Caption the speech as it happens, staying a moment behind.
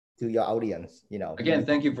to your audience, you know. Again,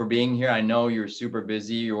 thank you for being here. I know you're super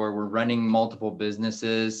busy, or we're running multiple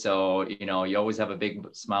businesses, so you always have a big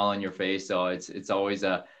smile on your face. So it's always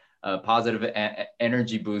a positive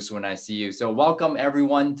energy boost when I see you. So welcome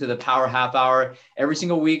everyone to the Power Half Hour. Every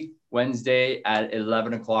single week, Wednesday at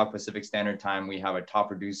 11 o'clock Pacific Standard Time, we have a top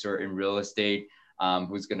producer in real estate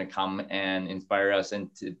who's going to come and inspire us. And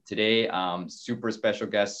today, super special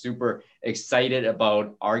guest, super excited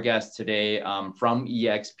about our guest today from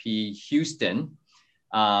EXP Houston.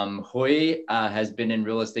 Hui has been in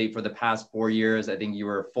real estate for the past 4 years. I think you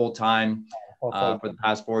were full-time for the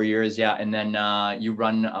past 4 years. Yeah. And then you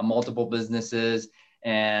run multiple businesses.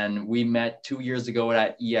 And we met 2 years ago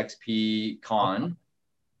at EXP Con.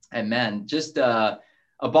 And man, just a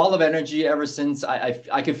ball of energy ever since.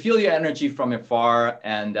 I could feel your energy from afar,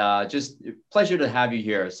 and just pleasure to have you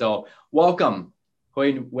here. So welcome,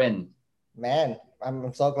 Hui Nguyen. Man,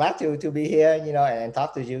 I'm so glad to be here, you know, and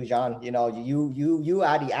talk to you, John. You know, you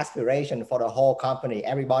are the aspiration for the whole company.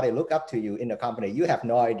 Everybody look up to you in the company. You have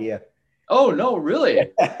no idea. Oh, no,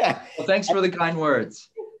 really? Well, thanks for the kind words.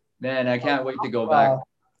 Man, I can't wait to go back.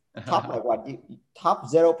 Top like what? Top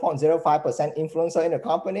 0.05% influencer in the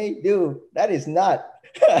company? Dude, that is not.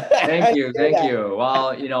 Thank you. Thank you.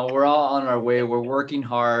 Well, we're all on our way. We're working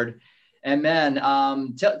hard. And man,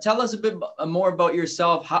 tell us a bit more about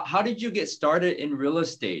yourself. How did you get started in real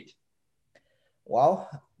estate? Well,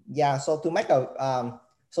 yeah. So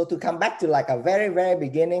to come back to like a very, very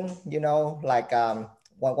beginning, you know, like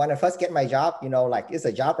when I first get my job, you know, like it's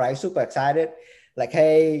a job, right? Super excited. Like,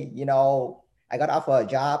 hey, you know, I got offered a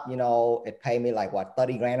job, you know, it paid me like what,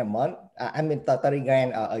 30 grand a month. 30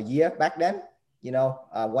 grand a year back then, you know,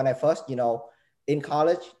 when I first, you know, in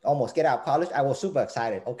college, almost get out of college, I was super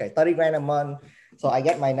excited. Okay, 30 grand a month. So I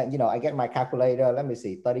get my calculator. Let me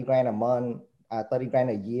see, 30 grand a month, 30 grand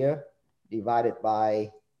a year divided by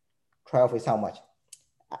 12 is how much?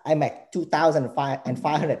 I make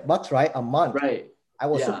 $2,500, right? A month. Right. I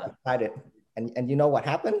was super excited. And you know what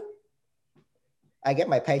happened? I get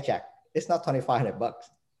my paycheck. It's not $2,500.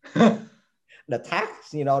 The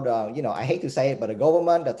tax, I hate to say it, but the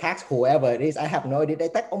government, the tax, whoever it is, I have no idea. They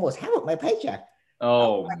take almost half of my paycheck.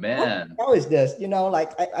 Oh, man. How is this? You know,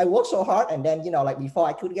 like I work so hard, and then, like before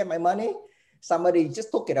I could get my money, somebody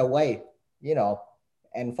just took it away, you know.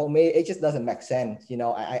 And for me, it just doesn't make sense. You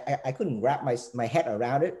know, I couldn't wrap my head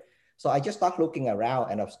around it. So I just start looking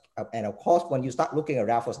around. And of course, when you start looking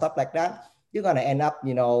around for stuff like that, you're going to end up,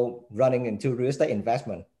 running into real estate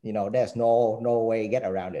investment. You know, there's no way to get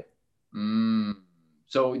around it.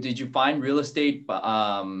 So did you find real estate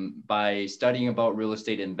by studying about real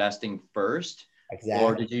estate investing first? Exactly.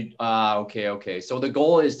 Or did you, okay. So the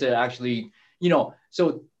goal is to actually,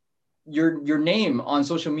 so your name on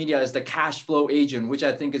social media is the cash flow agent, which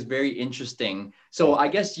I think is very interesting. So I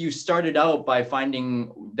guess you started out by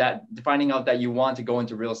finding out that you want to go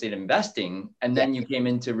into real estate investing, and then you came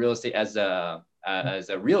into real estate as a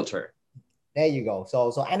realtor. There you go.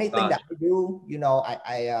 So anything that I do,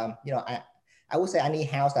 I would say any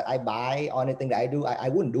house that I buy or anything that I do, I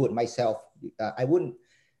wouldn't do it myself. I wouldn't.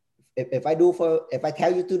 If I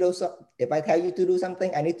tell you to do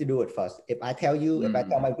something, I need to do it first. If I tell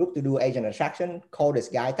my group to do agent attraction, call this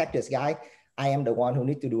guy, text this guy, I am the one who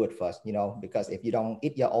need to do it first, because if you don't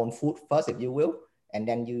eat your own food first, if you will, and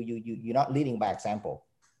then you're not leading by example.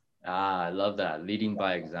 I love that. Leading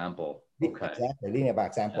by example. Okay. Exactly. Leading by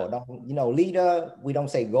example. Yeah. Leader, we don't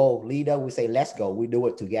say go. Leader, we say let's go. We do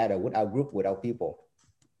it together with our group, with our people.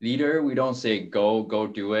 Leader, we don't say go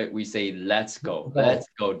do it. We say let's go. Let's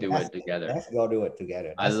go do it together. Let's go do it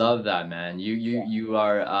together. I love that, man. You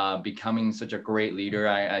are becoming such a great leader.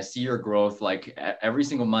 I see your growth. Like every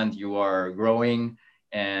single month you are growing,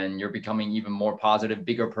 and you're becoming even more positive,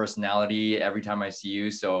 bigger personality every time I see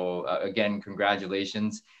you. So again,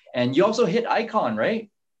 congratulations. And you also hit icon, right?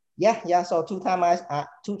 Yeah. So two-time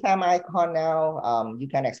icon now. You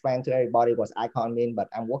can explain to everybody what icon mean, but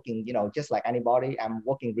I'm working, just like anybody, I'm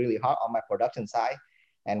working really hard on my production side.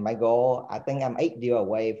 And my goal, I think I'm 8 years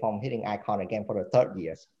away from hitting icon again for the 3rd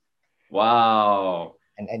year. Wow.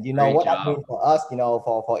 And you know what that means for us,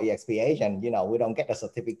 for EXP agent, we don't get the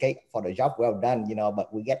certificate for the job well done,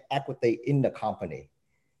 but we get equity in the company.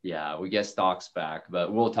 Yeah, we get stocks back,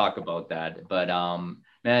 but we'll talk about that. But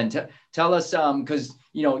man, tell us, because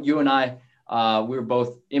you and I, we're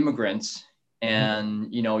both immigrants,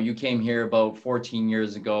 and you came here about 14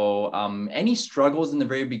 years ago. Any struggles in the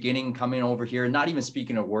very beginning coming over here, not even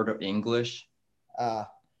speaking a word of English?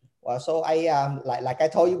 Well, so I like I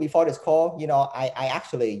told you before this call, I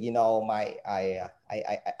actually,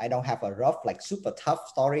 I don't have a rough, like super tough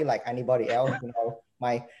story like anybody else.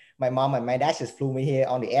 My my mom and my dad just flew me here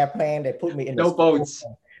on the airplane. They put me in the No school. boats.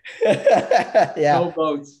 Yeah. No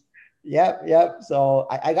boats. Yep. So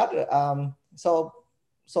I got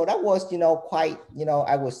so that was, quite,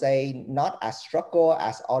 I would say not as struggle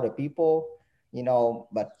as other people,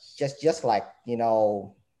 but just like,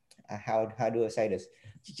 how do I say this?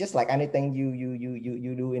 Just like anything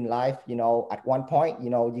you do in life, at one point,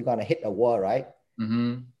 you're gonna hit a wall, right?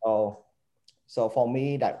 Mm-hmm. So for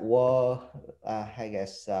me, that wall, I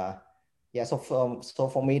guess, yeah. So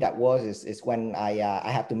for me, that was is when I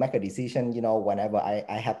have to make a decision. Whenever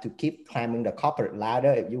I have to keep climbing the corporate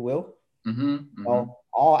ladder, if you will. Mm-hmm. Mm-hmm.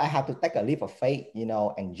 Or I have to take a leap of faith,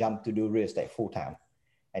 and jump to do real estate full time.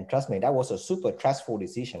 And trust me, that was a super stressful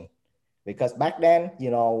decision because back then,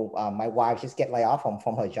 my wife just get laid off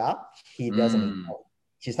from her job. She doesn't. Mm.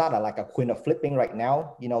 She's not like a queen of flipping right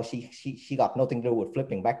now. She got nothing to do with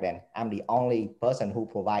flipping back then. I'm the only person who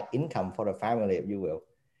provide income for the family, if you will.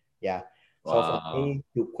 Yeah. So for Wow. me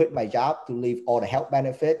to quit my job, to leave all the health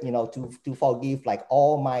benefit, to forgive like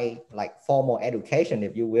all my like formal education,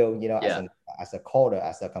 if you will, Yeah. as a coder,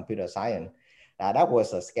 as a computer science, that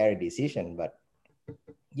was a scary decision. But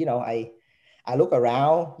I look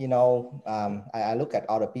around, I look at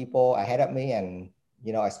other people ahead of me, and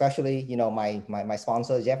especially my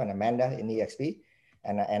sponsor Jeff and Amanda in EXP,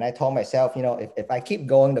 and I told myself, if I keep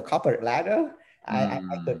going the corporate ladder, I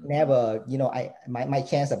could Mm. never, my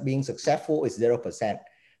chance of being successful is 0%.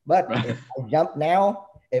 But Right. if I jump now,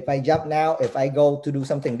 if I go to do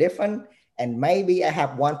something different, and maybe I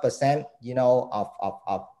have 1%,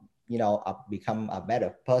 of become a better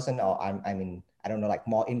person, or I mean, I don't know, like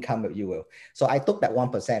more income, if you will. So I took that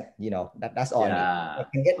 1%, that's all I need. I Yeah.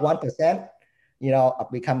 can get 1%,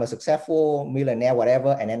 become a successful millionaire,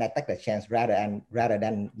 whatever, and then I take the chance rather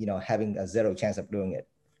than having a zero chance of doing it.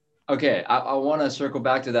 Okay, I want to circle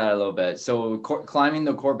back to that a little bit. So climbing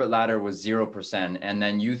the corporate ladder was 0%, and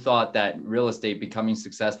then you thought that real estate becoming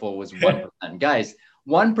successful was 1%. Guys,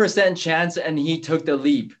 1% chance, and he took the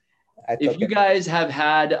leap. I If took you it. guys have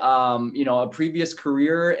had a previous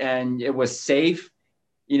career and it was safe,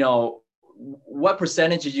 what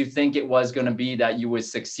percentage did you think it was going to be that you would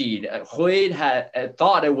succeed? Huid had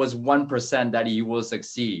thought it was 1% that he will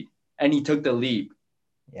succeed, and he took the leap.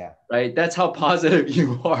 Yeah. Right? That's how positive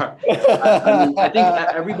you are. I mean, I think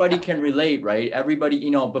everybody can relate, right? Everybody,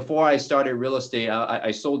 before I started real estate,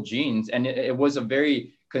 I sold jeans, and it was a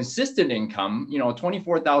very consistent income.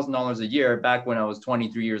 $24,000 a year back when I was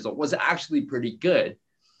 23 years old was actually pretty good.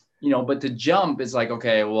 But to jump is like,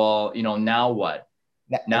 okay, well, now what?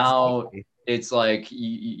 Now Exactly. it's like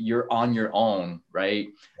you're on your own, right?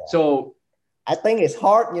 Yeah. So I think it's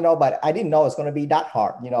hard, but I didn't know it's going to be that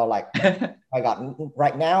hard. Like I got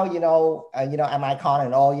right now, am icon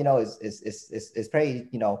and all, it's pretty,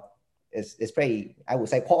 it's pretty, I would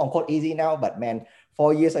say, quote unquote easy now. But man,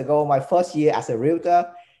 4 years ago, my first year as a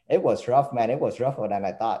realtor, it was rough, man. It was rougher than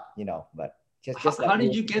I thought, but just how like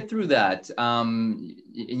did you. you get through that?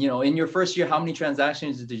 In your first year, how many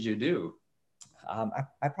transactions did you do?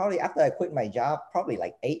 I probably, after I quit my job, probably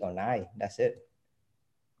like 8 or 9. That's it.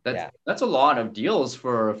 That's a lot of deals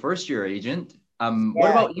for a first year agent. What Yeah,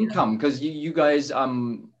 about income? Because you guys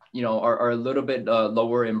are a little bit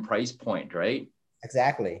lower in price point, right?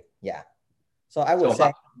 exactly. Yeah. So I would So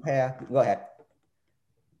say, yeah, go ahead.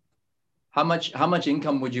 how much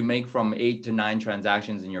income would you make from 8 to 9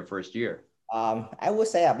 transactions in your first year? I would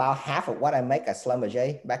say about half of what I make at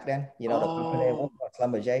Schlumberger back then. The company was Oh,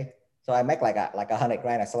 Schlumberger. So I make like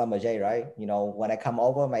 $100,000 at Schlumberger, right? When I come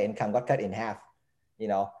over, my income got cut in half. You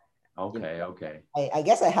know, okay. I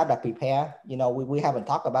guess I have that prepare. We haven't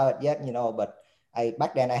talked about it yet. But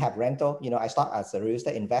back then I have rental. I start as a real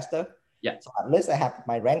estate investor. Yeah. So at least I have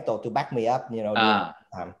my rental to back me up. During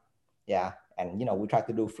time. Yeah, and we try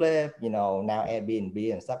to do flip. Now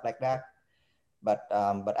Airbnb and stuff like that. But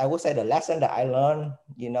I would say the lesson that I learned,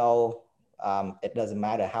 it doesn't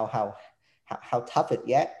matter how tough it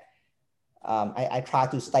gets. I try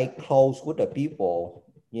to stay close with the people,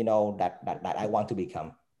 that I want to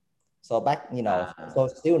become. So back, so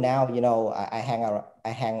still now, I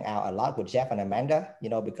hang out a lot with Jeff and Amanda,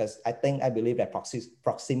 because I believe that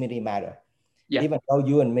proximity matter. Yeah. Even though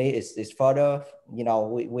you and me is further, we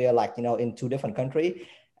are like, in 2 different countries.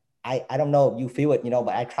 I don't know if you feel it,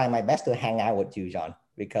 but I try my best to hang out with you, John,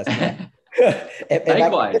 because if I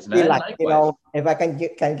can just be like, if I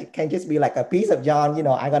can just be like a piece of John,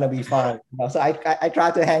 I'm gonna be fine. So I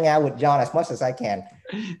try to hang out with John as much as I can.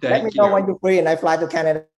 Let me Thank know you. when you're free and I fly to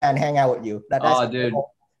Canada and hang out with you. Dude, we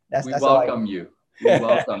that's all welcome you. We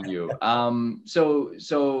welcome you.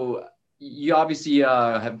 So you obviously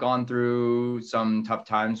have gone through some tough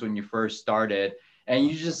times when you first started. and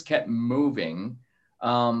you just kept moving.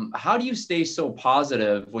 How do you stay so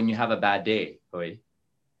positive when you have a bad day, Hui?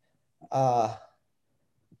 Uh,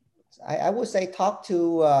 I would say talk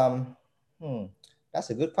to, that's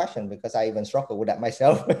a good question because I even struggle with that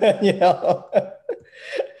myself, you know.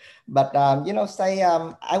 But you know, say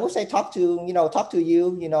I would say talk to, you know, talk to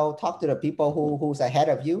you, you know, talk to the people who's ahead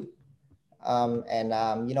of you,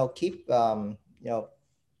 and you know, keep you know,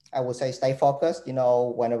 I would say stay focused. You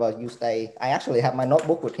know, whenever you stay, I actually have my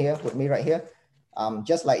notebook with me right here.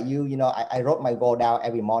 Just like you know, I wrote my goal down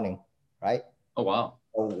every morning, right? Oh, wow.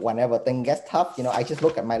 So whenever thing gets tough, you know, I just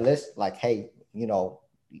look at my list like, hey, you know,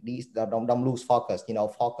 these don't lose focus. You know,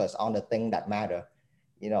 focus on the thing that matter.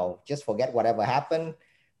 You know, just forget whatever happened.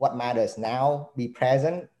 What matters now? Be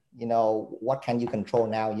present. You know, what can you control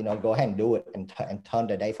now? You know, go ahead and do it and turn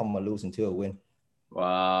the day from a lose into a win.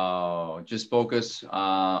 Wow. Just focus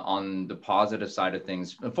on the positive side of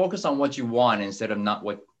things. Focus on what you want instead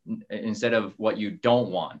of what you don't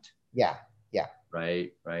want. Yeah, yeah.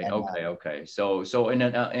 Right. And Okay. So in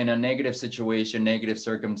a negative situation, negative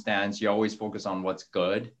circumstance, you always focus on what's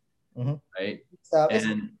good, right? so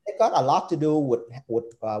And it got a lot to do with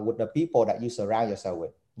the people that you surround yourself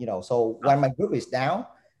with. You know, so when my group is down,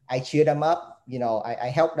 I cheer them up. You know, I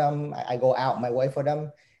help them. I go out my way for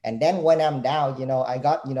them. And then when I'm down, you know, I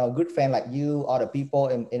got, you know, a good friend like you or the people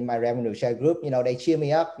in my revenue share group. You know, they cheer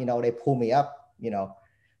me up. You know, they pull me up. You know,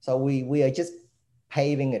 so we are just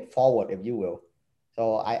paving it forward, if you will.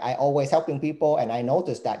 So I always helping people, and I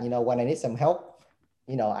noticed that, you know, when I need some help,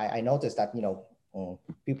 you know, I noticed that, you know,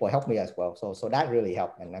 people help me as well. So that really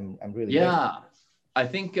helped, and I'm really grateful. yeah, I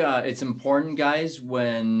think it's important, guys,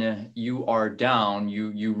 when you are down,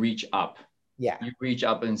 you reach up. Yeah. You reach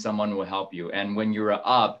up and someone will help you. And when you're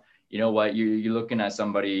up, you know what, you're looking at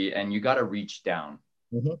somebody and you got to reach down.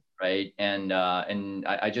 Right. And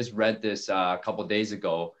I just read this a couple of days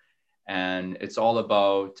ago, and it's all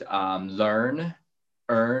about learn,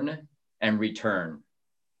 earn, and return.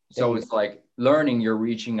 So it's like learning, you're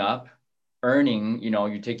reaching up, earning, you know,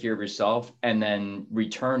 you take care of yourself, and then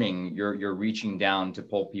returning, you're reaching down to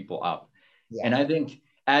pull people up. Yeah. And I think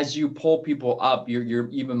as you pull people up, you're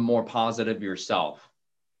even more positive yourself.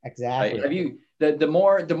 Exactly. Right? Have you the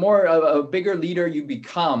more a bigger leader you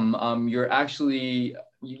become, you're actually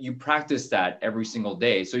you practice that every single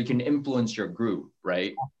day, so you can influence your group,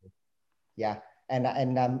 right? Yeah. And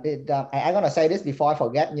I'm gonna say this before I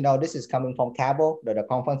forget. You know, this is coming from Cabo, the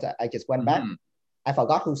conference that I just went back. I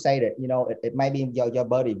forgot who said it. You know, it might be your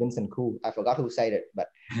buddy Vincent Koo. I forgot who said it, but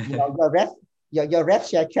you know, your rev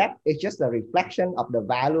share check is just a reflection of the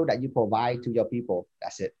value that you provide to your people.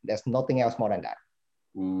 That's it. There's nothing else more than that.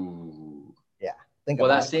 Ooh. Yeah. Think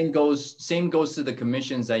Well, about that same goes to the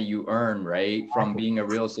commissions that you earn, right? From being a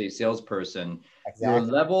real estate salesperson. Your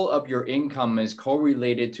Exactly. level of your income is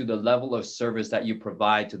correlated to the level of service that you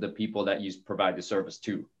provide to the people that you provide the service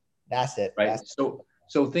to. That's it. Right.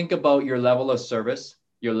 So think about your level of service,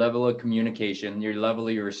 your level of communication, your level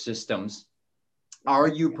of your systems. Are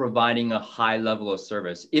you providing a high level of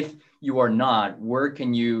service? If you are not, where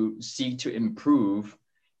can you seek to improve?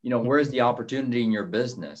 You know, where's the opportunity in your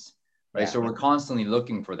business? Right. Yeah. So we're constantly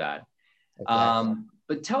looking for that. Exactly.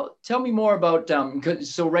 But tell me more about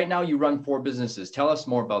so right now you run 4 businesses. Tell us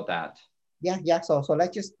more about that. Yeah. So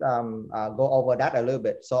let's just go over that a little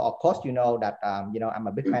bit. So of course, you know that you know, I'm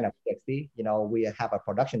a big fan of EXP. You know, we have a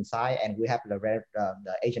production side and we have the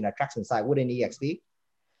agent attraction side within EXP.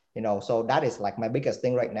 You know, so that is like my biggest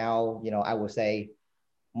thing right now. You know, I would say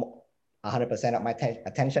 100% of my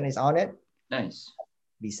attention is on it. Nice.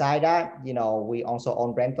 Beside that, you know, we also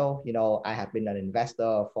own rental. You know, I have been an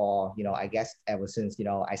investor for, you know, I guess ever since, you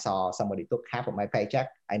know, I saw somebody took half of my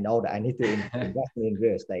paycheck. I know that I need to invest in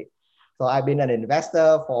real estate. So I've been an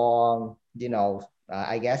investor for, you know,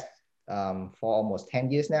 I guess for almost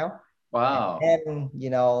 10 years now. Wow. And,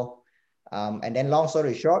 you know, and then long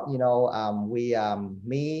story short, you know,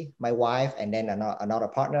 me, my wife, and then another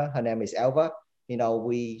partner, her name is Elva. You know,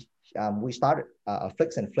 we started a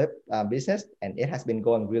fix and flip business, and it has been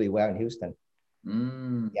going really well in Houston.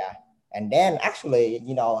 Yeah. And then actually,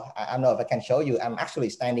 you know, I don't know if I can show you, I'm actually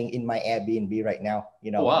standing in my Airbnb right now,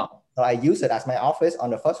 you know. Oh, wow. So I use it as my office on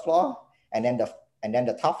the first floor, and then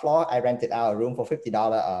the top floor, I rented out a room for $50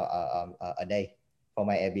 a day for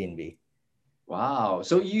my Airbnb. Wow.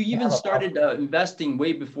 So you even started investing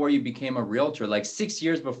way before you became a realtor, like 6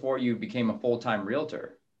 years before you became a full-time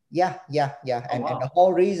realtor. Yeah. And the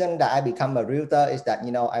whole reason that I become a realtor is that,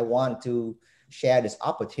 you know, I want to share this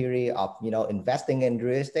opportunity of, you know, investing in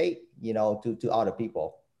real estate, you know, to other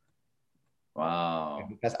people. Wow.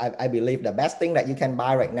 Because I believe the best thing that you can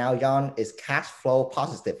buy right now, John, is cash flow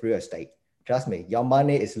positive real estate. Trust me, your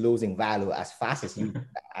money is losing value as fast as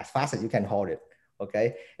you can hold it.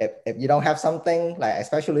 Okay. If you don't have something like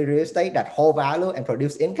especially real estate that hold value and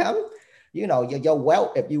produce income, your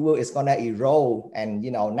wealth, if you will, is gonna erode. And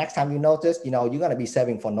next time you notice, you're gonna be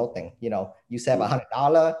saving for nothing. You save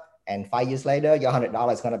 $100 and 5 years later, your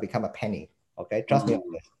 $100 is gonna become a penny. Okay. Trust me on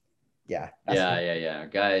this. Yeah. Yeah.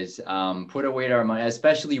 Guys, put away our money,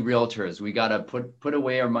 especially realtors. We got to put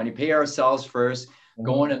away our money, pay ourselves first,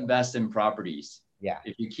 go and invest in properties. Yeah.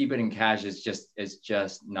 If you keep it in cash, it's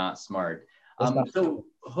just not smart. So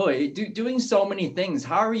Huy, doing so many things,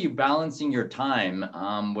 how are you balancing your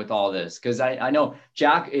time with all this? Because I know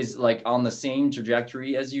Jack is like on the same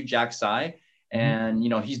trajectory as you, Jack Sai, and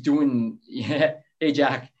he's doing, hey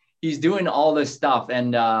Jack, he's doing all this stuff,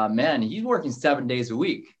 and man, he's working 7 days a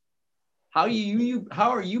week. How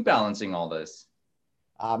are you balancing all this?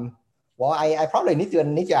 Well, I probably need your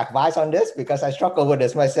advice on this because I struggle with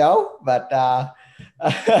this myself. But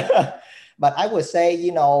but I would say,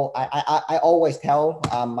 I always tell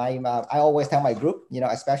my group,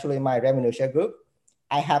 especially my revenue share group,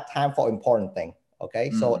 I have time for important thing.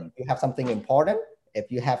 Okay, so if you have something important, if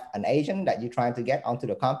you have an agent that you're trying to get onto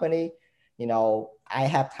the company, I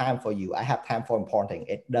have time for you. I have time for important thing.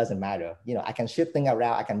 It doesn't matter. I can shift things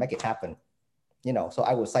around. I can make it happen. So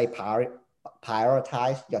I would say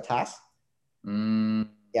prioritize your tasks.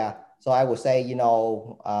 Yeah. So I would say,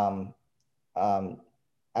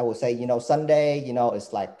 Sunday,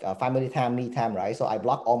 it's like family time, me time, right? So I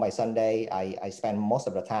block all my Sunday. I spend most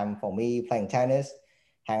of the time for me playing tennis,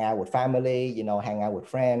 hang out with family, hang out with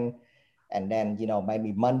friends. And then,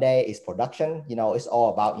 maybe Monday is production. It's all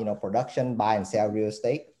about, production, buy and sell real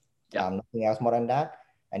estate. Nothing else more than that.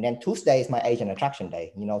 And then Tuesday is my agent attraction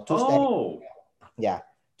day. Tuesday. Yeah.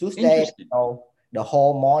 Tuesday, the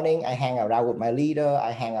whole morning I hang around with my leader.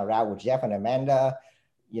 I hang around with Jeff and Amanda.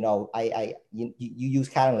 You use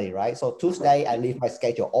Calendly, right? So Tuesday I leave my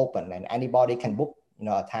schedule open and anybody can book,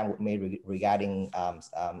 a time with me regarding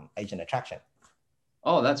agent attraction.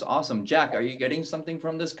 Oh, that's awesome. Jack, are you getting something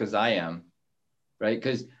from this? Because I am, right?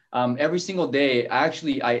 Because every single day,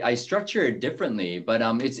 actually, I structure it differently, but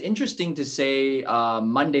it's interesting to say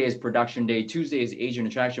Monday is production day, Tuesday is agent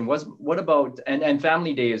attraction. What about, and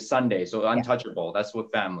family day is Sunday, so untouchable, that's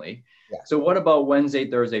with family. Yeah. So what about Wednesday,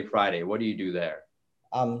 Thursday, Friday? What do you do there?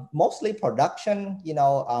 Mostly production,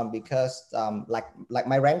 because like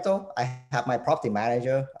my rental, I have my property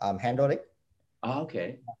manager handle it. Oh,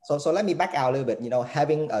 okay. So let me back out a little bit.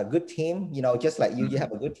 Having a good team, just like you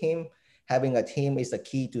have a good team. Having a team is the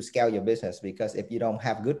key to scale your business, because if you don't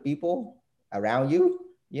have good people around you,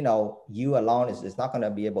 you alone is not going to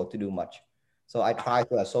be able to do much. So I try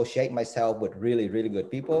to associate myself with really, really good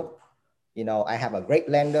people. I have a great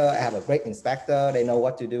lender. I have a great inspector. They know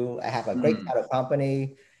what to do. I have a great title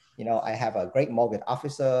company. I have a great mortgage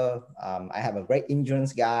officer. I have a great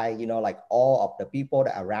insurance guy. Like all of the people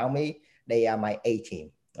that are around me, they are my A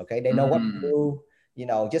team. Okay. They know what to do.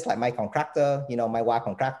 Just like my contractor, my wife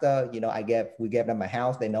contractor, we gave them a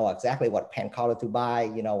house. They know exactly what paint color to buy,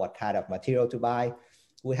 what kind of material to buy.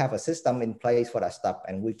 We have a system in place for that stuff,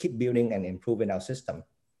 and we keep building and improving our system.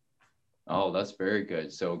 Oh, that's very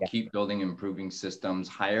good. So keep building, improving systems,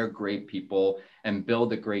 hire great people, and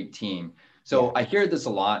build a great team. So I hear this a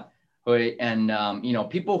lot, and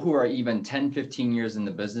people who are even 10, 15 years in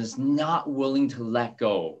the business, not willing to let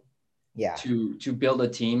go. To build a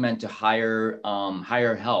team and to hire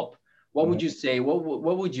help. What would you say?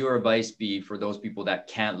 What would your advice be for those people that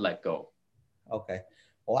can't let go? Okay.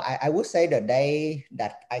 Well, I would say the day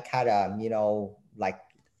that I kind of, like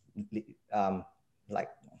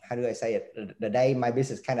how do I say it? The day my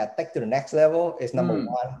business kind of take to the next level is number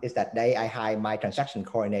one, is that day I hire my transaction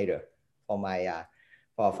coordinator for my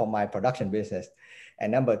for my production business.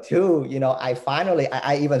 And number two,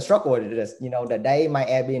 I even struggle with this. The day my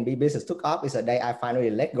Airbnb business took off is the day I finally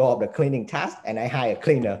let go of the cleaning task and I hire a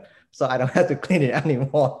cleaner, so I don't have to clean it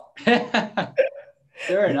anymore.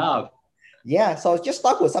 Fair enough. Yeah. So just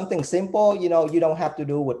start with something simple. You don't have to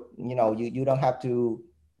do with, you don't have to,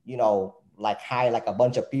 like hire like a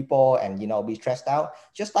bunch of people and, be stressed out.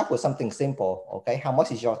 Just start with something simple. Okay. How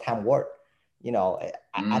much is your time worth?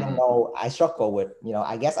 I don't know. I struggle with,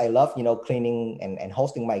 I guess I love, cleaning and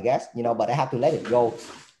hosting my guests, but I have to let it go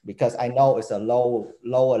because I know it's a lower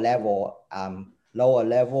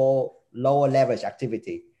leverage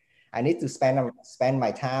activity. I need to spend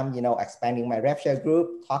my time, expanding my rep share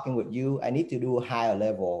group, talking with you. I need to do higher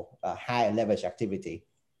leverage activity.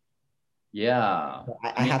 Yeah.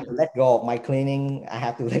 I have to let go of my cleaning. I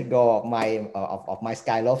have to let go of my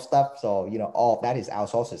Skyloft stuff. So, all of that is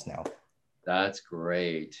outsourced now. That's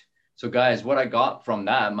great. So guys, what I got from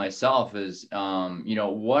that myself is,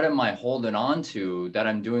 what am I holding on to that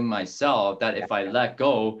I'm doing myself that if I let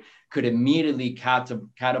go could immediately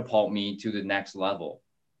catapult me to the next level.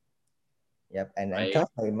 Yep, and Right? trust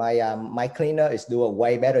me, my cleaner is doing a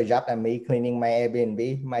way better job than me cleaning my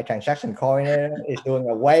Airbnb. My transaction coordinator is doing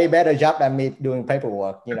a way better job than me doing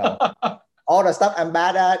paperwork. All the stuff I'm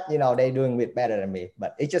bad at, they're doing it better than me.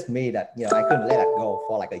 But it's just me that I couldn't let it go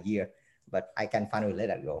for like a year, but I can finally let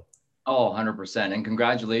it go. Oh, 100%. And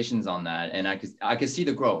congratulations on that. And I could see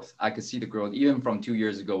the growth. I could see the growth even from 2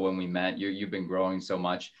 years ago when we met. You've been growing so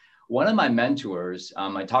much. One of my mentors,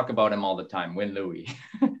 I talk about him all the time, Win Louie.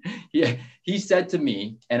 he said to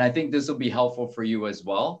me, and I think this will be helpful for you as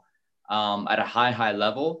well, at a high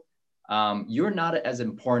level, you're not as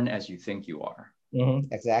important as you think you are.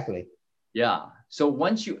 Mm-hmm, exactly. Yeah. So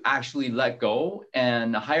once you actually let go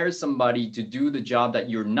and hire somebody to do the job that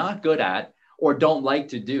you're not good at or don't like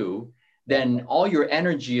to do, then all your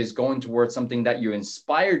energy is going towards something that you're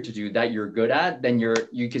inspired to do, that you're good at, then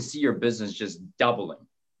you can see your business just doubling,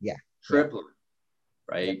 tripling,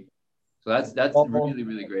 right? So that's really,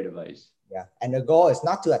 really great advice. Yeah. And the goal is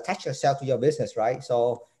not to attach yourself to your business, right?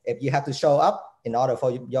 So if you have to show up in order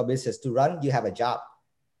for your business to run, you have a job.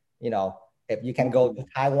 If you can go to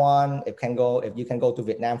Taiwan, if you can go to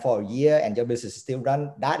Vietnam for a year and your business still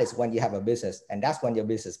run, that is when you have a business, and that's when your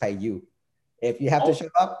business pay you. If you have to show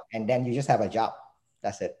up and then you just have a job,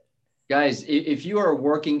 that's it. Guys, if you are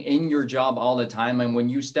working in your job all the time and when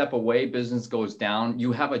you step away, business goes down,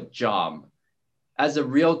 you have a job. As a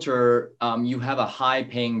realtor, you have a high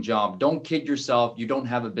paying job. Don't kid yourself. You don't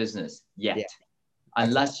have a business yet,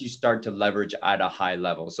 unless you start to leverage at a high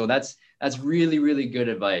level. So that's really, really good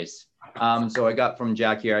advice. So I got from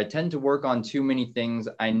Jack here, I tend to work on too many things.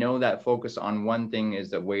 I know that focus on one thing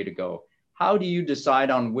is the way to go. How do you decide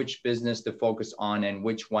on which business to focus on and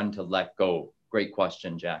which one to let go? Great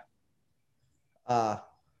question, Jack. Also,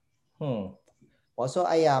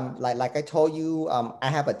 I like I told you, I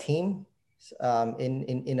have a team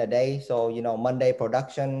in a day. So Monday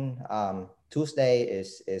production, Tuesday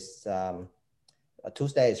is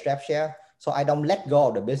Tuesday is rev share. So I don't let go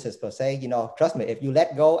of the business per se. Trust me, if you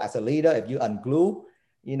let go as a leader, if you unglue,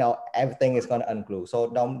 everything is going to unglue. So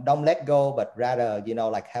don't let go, but rather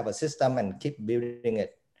like have a system and keep building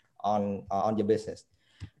it on your business.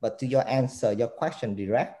 But to your question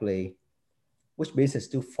directly, which business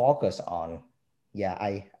to focus on? Yeah,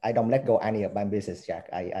 I don't let go any of my business, Jack.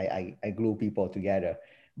 I glue people together.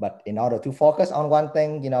 But in order to focus on one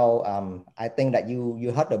thing, I think that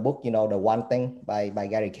you heard the book, The One Thing by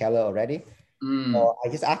Gary Keller already. So I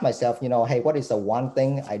just ask myself, hey, what is the one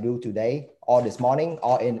thing I do today or this morning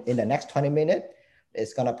or in the next 20 minutes?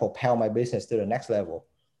 It's going to propel my business to the next level.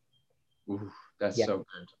 Ooh, that's so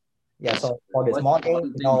good. Yeah. So for this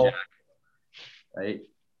morning, Jack, right?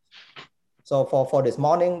 So for this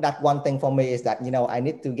morning, that one thing for me is that, I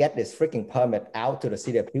need to get this freaking permit out to the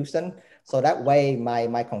city of Houston. So that way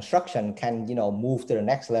my construction can, move to the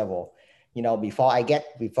next level. Before I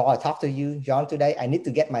talk to you, John, today, I need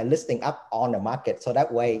to get my listing up on the market. So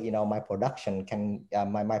that way, my production can,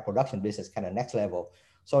 my production business kind of next level.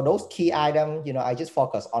 So those key items, I just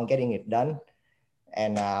focus on getting it done.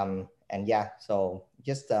 And yeah, so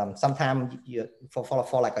just sometimes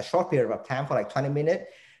for like a short period of time, for like 20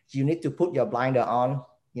 minutes, you need to put your blinder on.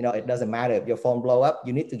 It doesn't matter if your phone blow up,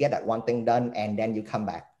 you need to get that one thing done and then you come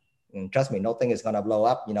back. And trust me, nothing is going to blow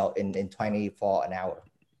up, in 24 an hour.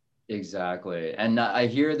 Exactly. And I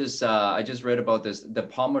hear this, I just read about this, the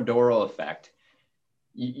Pomodoro effect.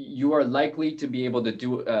 You are likely to be able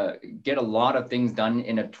to get a lot of things done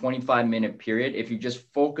in a 25-minute period if you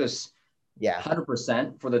just focus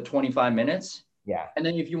 100% for the 25 minutes. Yeah. And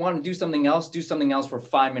then if you want to do something else for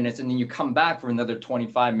 5 minutes, and then you come back for another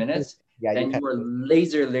 25 minutes, then you are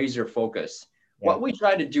laser focused. Yeah. What we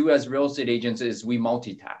try to do as real estate agents is we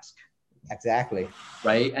multitask. Exactly.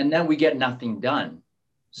 Right. And then we get nothing done.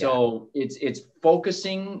 So it's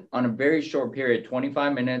focusing on a very short period,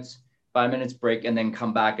 25 minutes, 5 minutes break, and then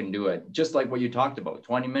come back and do it. Just like what you talked about,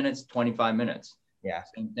 20 minutes, 25 minutes. Yeah.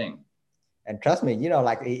 Same thing. And trust me,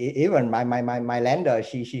 like even my lender,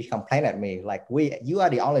 she complained at me, like, you are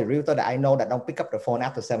the only realtor that I know that don't pick up the phone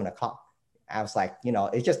after 7 o'clock. I was like,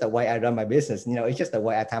 it's just the way I run my business. It's just the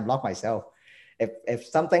way I time block myself. If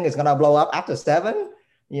something is going to blow up after 7,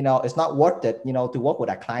 it's not worth it, to work with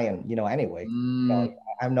a client, anyway.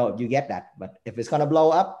 I don't know if you get that, but if it's going to blow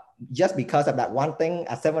up just because of that one thing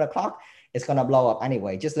at 7 o'clock, it's going to blow up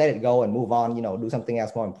anyway. Just let it go and move on, do something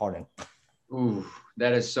else more important. Ooh,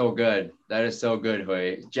 that is so good. That is so good,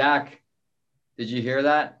 Hui. Jack, did you hear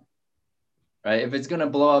that? right? If it's going to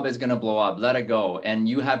blow up, it's going to blow up. Let it go. And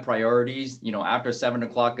you have priorities, you know, after 7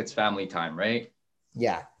 o'clock, it's family time, right?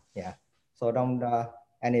 Yeah, yeah. So don't,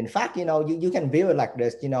 and in fact, you know, you can view it like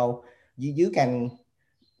this, you know, you can,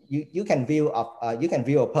 you can view you can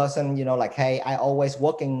view a person, you know, like, hey, I always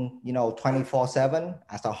working, you know, 24/7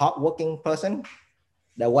 as a hardworking person.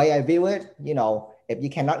 The way I view it, you know, if you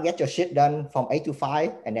cannot get your shit done from 8 to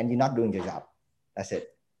 5, and then you're not doing your job. That's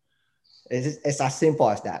it. It's as simple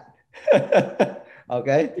as that.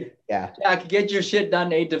 Okay. Yeah. Jack, get your shit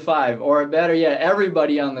done 8 to 5, or better yet,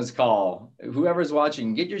 everybody on this call, whoever's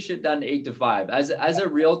watching, get your shit done 8 to 5. As a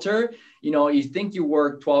realtor, you know, you think you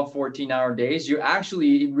work 12, 14-hour days, you're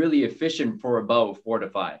actually really efficient for about 4 to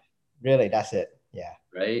 5. Really, that's it. Yeah.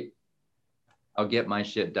 Right? I'll get my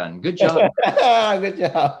shit done. Good job. Good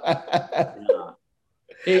job. Yeah.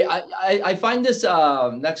 Hey, I find this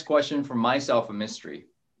next question for myself a mystery.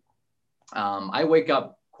 I wake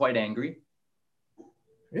up quite angry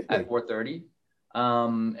Really? at 4:30,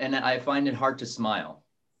 and I find it hard to smile.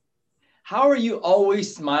 How are you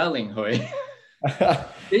always smiling, Hui?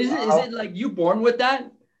 Is it like you born with that?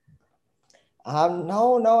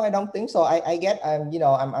 No, I don't think so. I get, you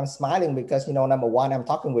know, I'm smiling because, you know, number one, I'm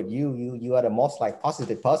talking with you. You are the most like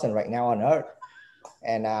positive person right now on earth.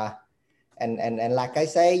 And, and like I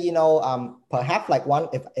say, you know, perhaps like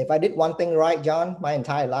if I did one thing right, John, my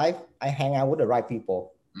entire life, I hang out with the right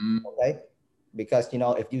people. Okay. Because, you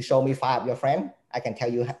know, if you show me 5 of your friends, I can tell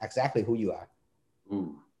you exactly who you are.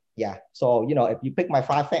 Ooh. Yeah. So, you know, if you pick my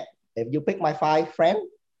 5 friends,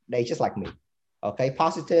 they just like me. Okay.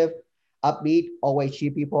 Positive, upbeat, always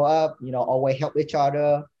cheer people up, you know, always help each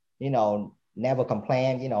other, you know, never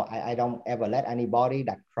complain. You know, I don't ever let anybody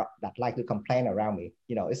that like to complain around me.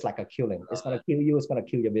 You know, it's like a killing. It's going to kill you. It's going to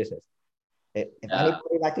kill your business. If Yeah.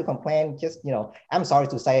 anybody like to complain, just, you know, I'm sorry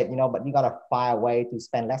to say it, you know, but you got to find a way to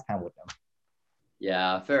spend less time with them.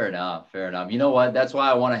 Yeah, fair enough. Fair enough. You know what? That's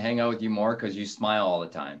why I want to hang out with you more, because you smile all the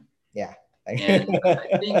time. Yeah. And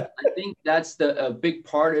I think that's a big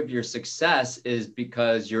part of your success, is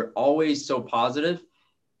because you're always so positive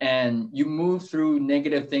and you move through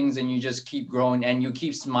negative things and you just keep growing and you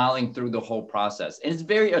keep smiling through the whole process. And it's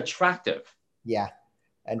very attractive. Yeah.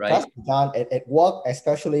 And Right? trust me, John, it works,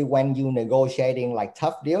 especially when you negotiating like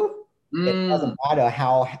tough deal. It doesn't matter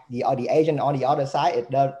how the agent on the other side,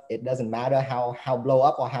 it doesn't matter how blow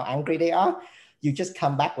up or how angry they are. You just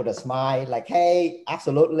come back with a smile, like, hey,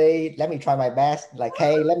 absolutely, let me try my best. Like,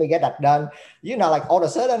 hey, let me get that done. You know, like all of a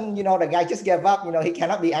sudden, you know, the guy just gave up, you know, he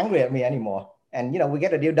cannot be angry at me anymore. And, you know, we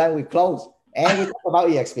get the deal done, we close, and we talk about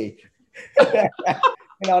EXP.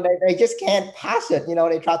 You know, they just can't pass it. You know,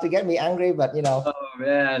 they try to get me angry, but, you know, Oh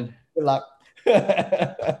man. good luck.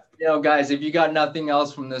 You know, guys, if you got nothing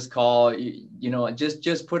else from this call, you know,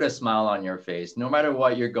 just put a smile on your face. No matter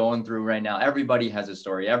what you're going through right now, everybody has a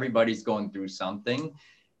story. Everybody's going through something.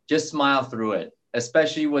 Just smile through it,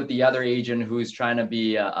 especially with the other agent who's trying to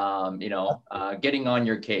be, you know, getting on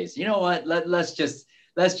your case. You know what? Let's just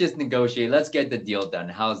negotiate. Let's get the deal done.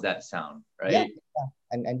 How's that sound? Right? Yeah.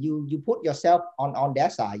 And you put yourself on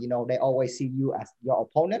their side. You know, they always see you as your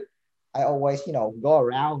opponent. I always, you know, go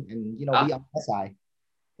around and, you know, be on their side,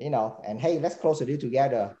 you know, and hey, let's close the deal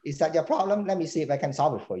together. Is that your problem? Let me see if I can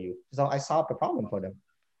solve it for you. So I solved the problem for them.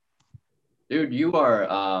 Dude, you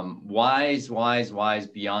are wise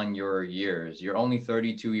beyond your years. You're only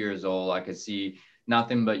 32 years old. I could see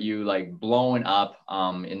nothing but you like blowing up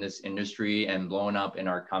in this industry and blowing up in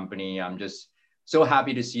our company. I'm just so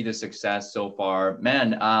happy to see the success so far.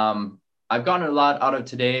 Man, I've gotten a lot out of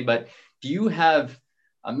today, but do you have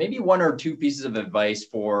maybe 1 or 2 pieces of advice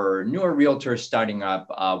for newer realtors starting up,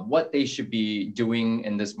 what they should be doing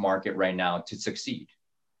in this market right now to succeed?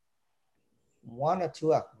 1 or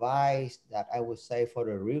 2 advice that I would say for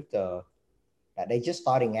the realtor that they just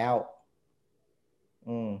starting out.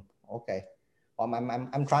 Okay.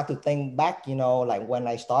 I'm trying to think back, you know, like when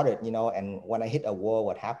I started, you know, and when I hit a wall,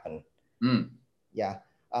 what happened? Yeah.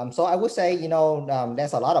 So I would say, you know,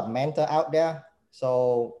 there's a lot of mentor out there.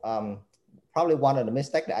 So probably one of the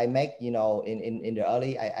mistakes that I make, you know, in the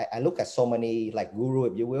early, I look at so many like guru,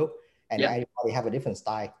 if you will, and I probably have a different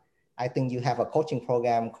style. I think you have a coaching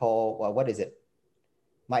program called, well, what is it?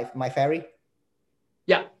 My Ferry?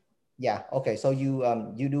 Yeah. Yeah. Okay. So you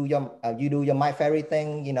do your My Ferry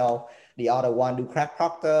thing, you know, the other one do Craig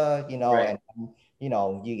Proctor, you know, Right. and you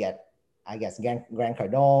know, you get, I guess, Grant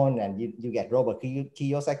Cardone, and you get Robert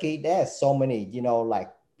Kiyosaki. There's so many, you know,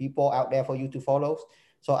 like people out there for you to follow.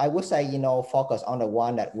 So I would say, you know, focus on the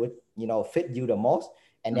one that would, you know, fit you the most,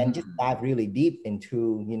 and then just dive really deep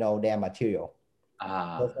into, you know, their material.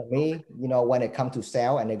 So for me, you know, when it comes to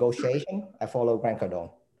sale and negotiation, I follow Grant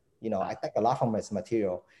Cardone. I take a lot from his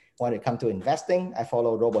material. When it comes to investing, I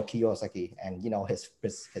follow Robert Kiyosaki, and his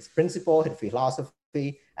principle, his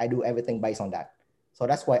philosophy. I do everything based on that. So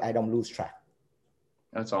that's why I don't lose track.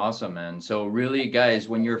 That's awesome, man. So really, guys,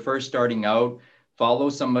 when you're first starting out, follow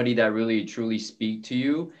somebody that really truly speak to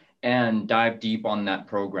you and dive deep on that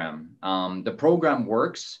program. The program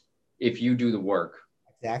works if you do the work.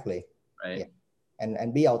 Exactly. Right. Yeah.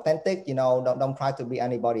 And be authentic, don't try to be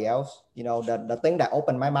anybody else. The thing that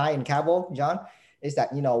opened my mind in Cabo, John, is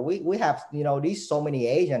that, we have, these so many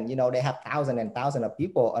agents, they have thousands and thousands of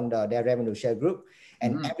people under their revenue share group,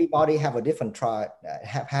 and everybody have a different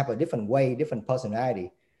have a different way, different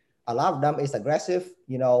personality. A lot of them is aggressive,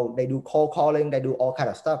 they do cold calling, they do all kind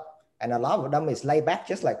of stuff. And a lot of them is laid back,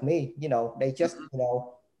 just like me, they just,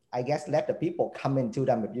 I guess, let the people come into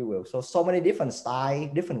them, if you will. So many different style,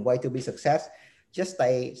 different way to be success. Just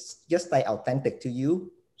stay authentic to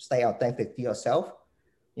you, stay authentic to yourself.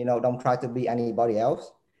 Don't try to be anybody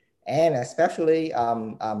else. And especially,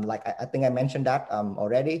 like I think I mentioned that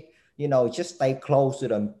already, just stay close to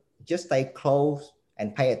them, just stay close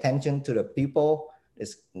and pay attention to the people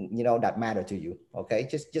that matter to you. Okay.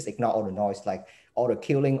 Just ignore all the noise, like all the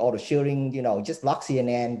killing, all the shooting, just block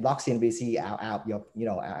CNN, block CNBC out your,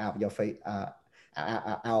 out your face,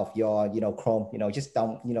 out of your, Chrome, just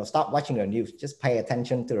don't, stop watching the news, just pay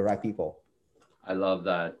attention to the right people. I love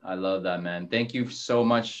that. I love that, man. Thank you so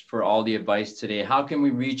much for all the advice today. How can we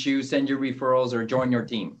reach you, send your referrals, or join your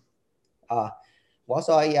team? Well,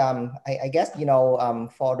 so I guess,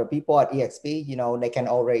 for the people at EXP, they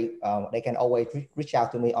can always reach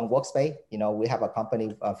out to me on Workspace. We have a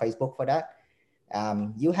company Facebook for that.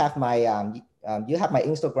 You have my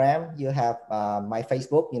Instagram, you have my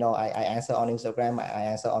Facebook. I answer on Instagram, I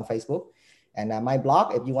answer on Facebook, and my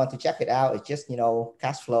blog, if you want to check it out, it's just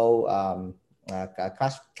Cashflow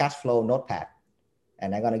Cashflow Notepad,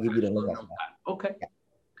 and I'm gonna give you the link. Okay. Yeah.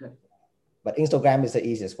 Okay. But Instagram is the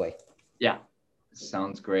easiest way. Yeah.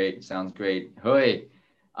 Sounds great. Sounds great. Hui,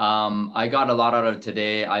 I got a lot out of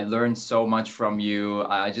today. I learned so much from you.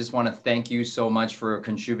 I just want to thank you so much for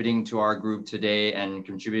contributing to our group today and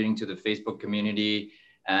contributing to the Facebook community.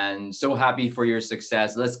 And so happy for your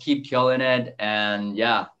success. Let's keep killing it. And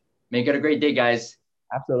yeah, make it a great day, guys.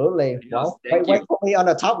 Absolutely. Well, wait for me on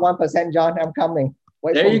the top 1%, John. I'm coming.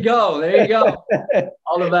 There you go. There you go.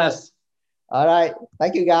 All the best. All right.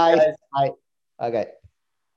 Thank you, guys. Bye. Okay.